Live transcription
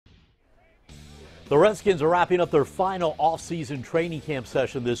The Redskins are wrapping up their final off-season training camp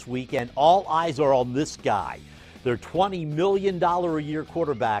session this week, and all eyes are on this guy, their $20 million a year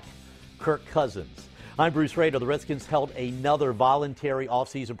quarterback, Kirk Cousins. I'm Bruce Rader. The Redskins held another voluntary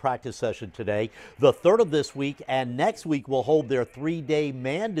off-season practice session today, the third of this week, and next week will hold their three-day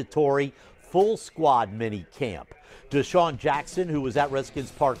mandatory full squad mini camp. Deshaun Jackson, who was at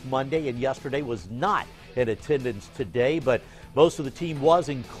Redskins Park Monday and yesterday, was not in attendance today, but most of the team was,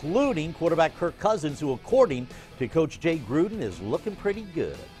 including quarterback Kirk Cousins, who, according to Coach Jay Gruden, is looking pretty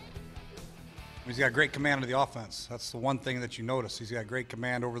good. He's got great command of the offense. That's the one thing that you notice. He's got great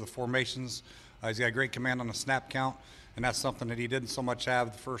command over the formations. He's got great command on the snap count, and that's something that he didn't so much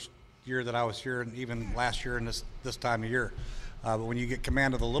have the first year that I was here, and even last year and this time of year. But when you get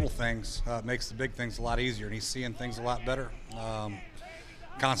command of the little things, it makes the big things a lot easier, and he's seeing things a lot better.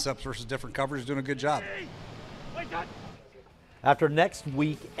 Concepts versus different coverage, doing a good job. After next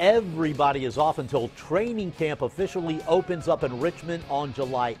week, everybody is off until training camp officially opens up in Richmond on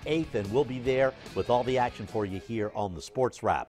July 8th, and we'll be there with all the action for you here on the Sports Wrap.